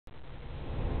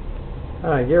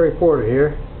Hi, Gary Porter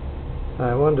here.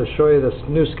 I wanted to show you this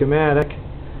new schematic.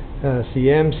 It's the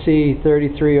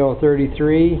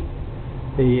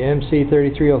MC33033, the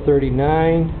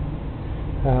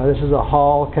MC33039. This is a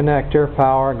Hall connector,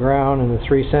 power, ground, and the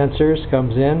three sensors.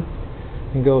 Comes in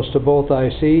and goes to both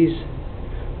ICs.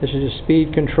 This is a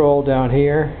speed control down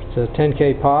here. It's a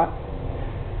 10K pot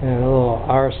and a little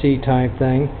RC type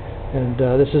thing. And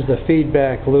this is the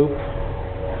feedback loop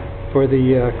for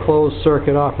the closed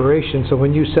circuit operation. So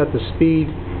when you set the speed,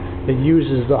 it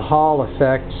uses the Hall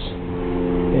effects,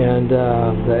 and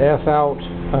the F out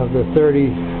of the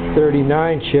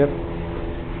 3039 chip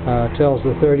tells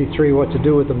the 33 what to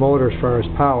do with the motor as far as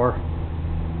power,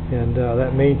 and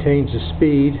that maintains the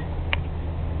speed.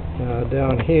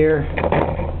 Down here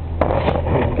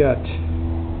we've got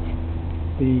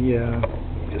the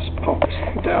just pump this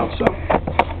down some.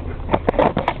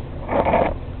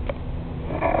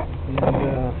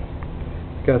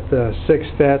 Got the 6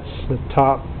 FETs, the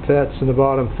top FETs and the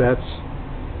bottom FETs,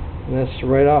 and that's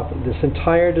right off. This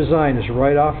entire design is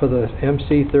right off of the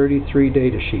MC33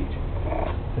 data sheet.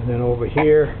 And then over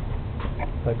here,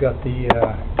 I've got the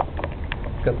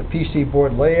PC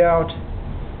board layout.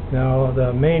 Now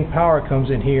the main power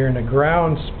comes in here, and the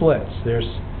ground splits. There's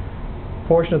a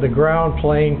portion of the ground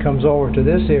plane comes over to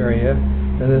this area,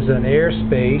 and there's an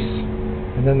airspace.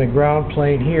 And then the ground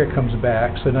plane here comes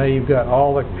back, so now you've got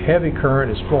all the heavy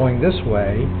current is flowing this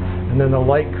way, and then the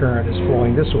light current is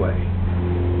flowing this way.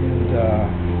 And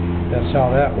that's how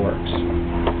that works.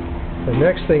 The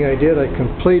next thing I did, I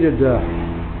completed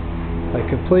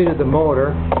the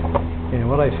motor, and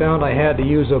what I found, I had to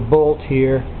use a bolt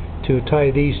here to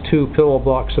tie these two pillow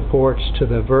block supports to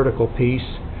the vertical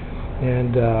piece.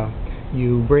 And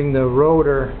you bring the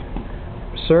rotor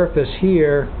surface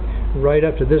here right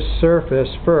up to this surface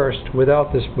first,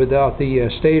 without the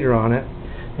stator on it,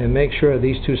 and make sure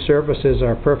these two surfaces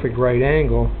are perfect right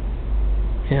angle.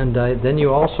 And then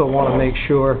you also want to make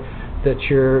sure that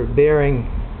your bearing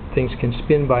things can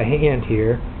spin by hand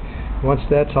here. Once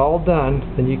that's all done,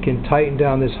 then you can tighten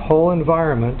down this whole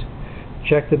environment,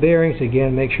 check the bearings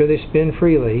again, make sure they spin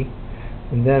freely,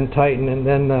 and then tighten, and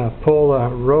then pull the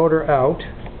rotor out.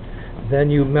 Then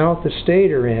you mount the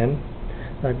stator in.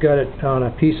 I've got it on a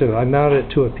piece of, I mounted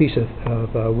it to a piece of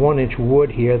 1-inch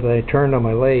wood here that I turned on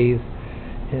my lathe,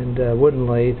 and wooden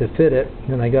lathe to fit it.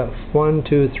 And I got 1,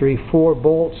 2, 3, 4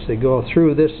 bolts that go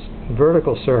through this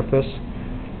vertical surface,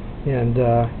 and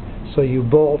so you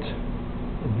bolt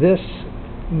this,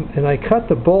 and I cut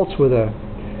the bolts with a,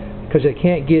 because I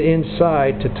can't get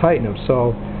inside to tighten them,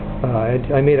 so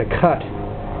I made a cut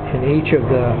in each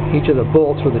of the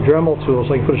bolts with a Dremel tool,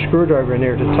 so I can put a screwdriver in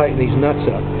there to tighten these nuts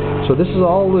up. So this is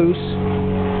all loose,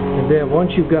 and then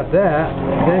once you've got that,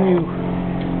 then you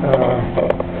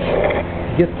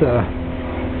get there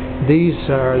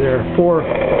are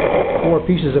four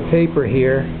pieces of paper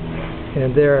here,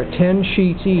 and there are 10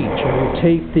 sheets each, and you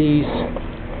tape these,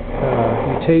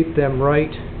 you tape them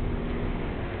right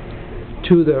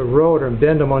to the rotor and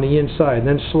bend them on the inside, and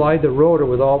then slide the rotor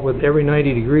with every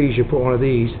 90 degrees you put one of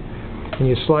these, and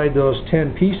you slide those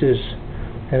 10 pieces,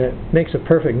 and it makes a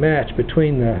perfect match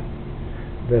between the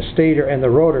stator and the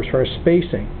rotor as far as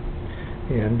spacing.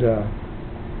 And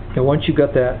once you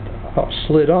got that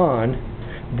slid on,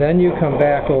 then you come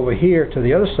back over here to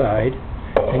the other side,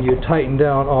 and you tighten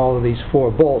down all of these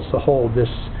 4 bolts to hold this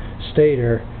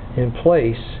stator in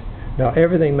place. Now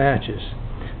everything matches.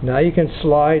 Now you can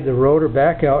slide the rotor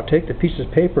back out, take the piece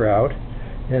of paper out,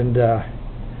 and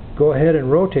go ahead and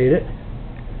rotate it,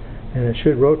 and it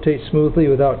should rotate smoothly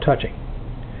without touching.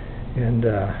 And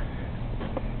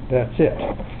that's it.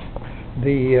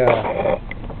 The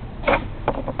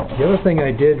other thing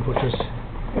I did, which was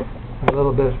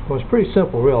was pretty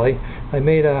simple really, I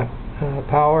made a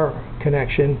power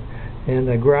connection and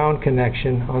a ground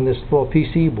connection on this little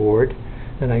PC board,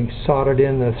 and I soldered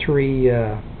in the three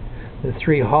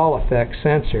Hall effect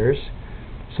sensors.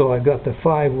 So I've got the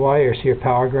 5 wires here,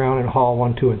 power, ground, and Hall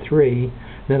 1, 2, and 3.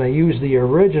 Then I used the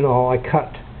original, I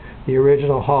cut the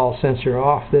original Hall sensor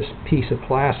off this piece of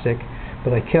plastic,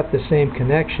 but I kept the same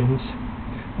connections,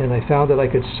 and I found that I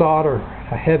could solder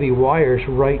heavy wires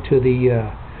right to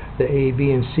the A,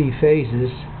 B, and C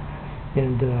phases,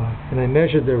 and I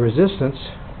measured the resistance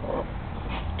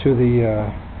to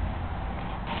the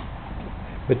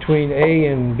between A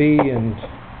and B and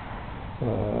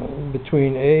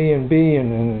between A and B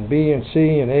and B and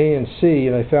C and A and C,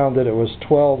 and I found that it was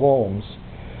 12 ohms.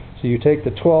 So you take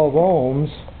the 12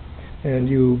 ohms and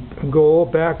you go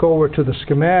back over to the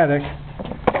schematic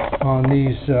on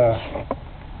these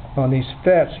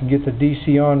FETs and get the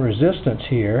DC on resistance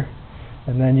here,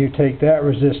 and then you take that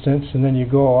resistance and then you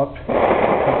go up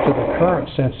to the current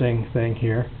sensing thing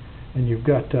here, and you've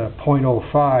got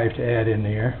 0.05 to add in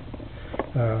there.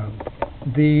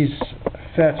 These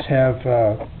FETs have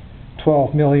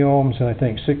 12 milliohms and I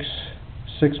think 6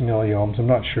 milliohms, I'm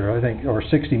not sure, I think, or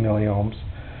 60 milliohms.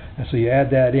 And so you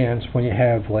add that in. So when you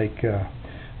have like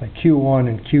Q1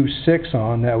 and Q6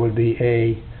 on, that would be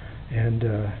A, and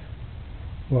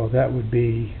well, that would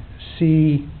be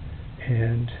C,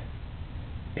 and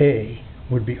A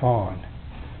would be on.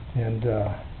 And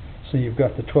so you've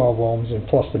got the 12 ohms and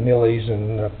plus the millis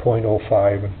and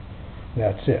 0.05, and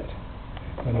that's it.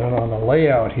 And then on the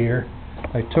layout here,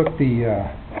 I took the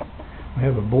I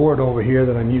have a board over here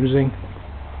that I'm using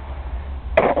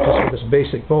just for this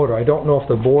basic motor. I don't know if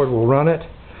the board will run it,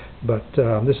 but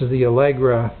this is the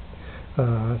Allegra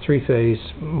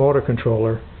 3-phase motor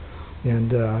controller,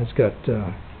 and it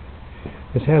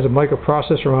has a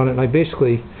microprocessor on it, and I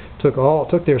basically took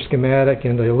their schematic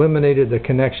and I eliminated the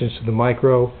connections to the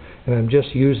micro, and I'm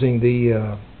just using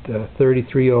the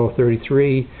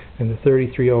 33033 and the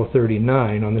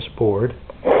 33039 on this board.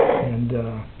 And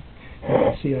you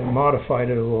can see I modified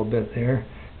it a little bit there.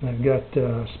 And I've got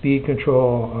speed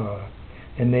control,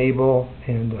 enable,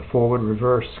 and forward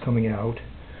reverse coming out,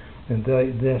 and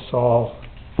this all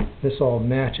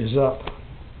matches up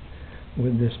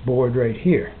with this board right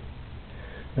here.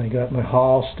 And I got my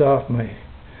Hall stuff, my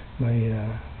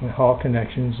Hall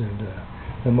connections, and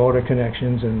the motor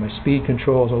connections, and my speed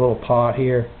control is a little pot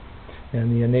here,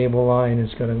 and the enable line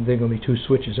is they're going to be 2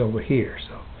 switches over here.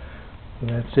 So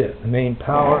that's it. The main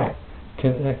power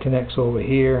that connects over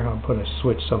here. I'll put a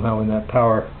switch somehow in that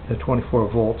power, the 24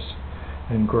 volts,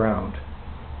 and ground.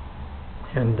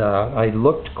 And I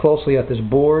looked closely at this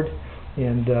board,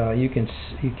 and you can't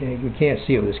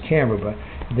see it with this camera, but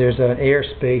there's an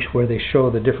airspace where they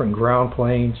show the different ground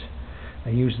planes. I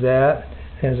used that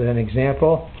as an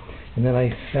example, and then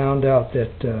I found out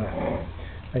that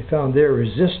I found their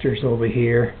resistors over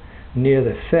here near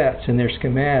the FETs in their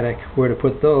schematic, where to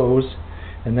put those,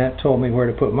 and that told me where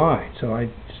to put mine. So I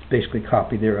just basically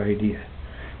copied their idea.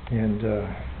 And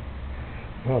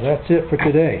well, that's it for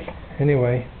today.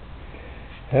 Anyway,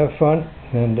 have fun,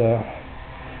 and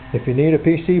if you need a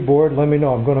PC board, let me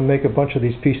know. I'm going to make a bunch of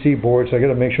these PC boards. I got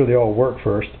to make sure they all work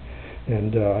first,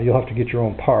 and you'll have to get your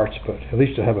own parts, but at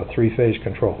least you'll have a 3-phase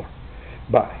controller.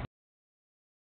 Bye.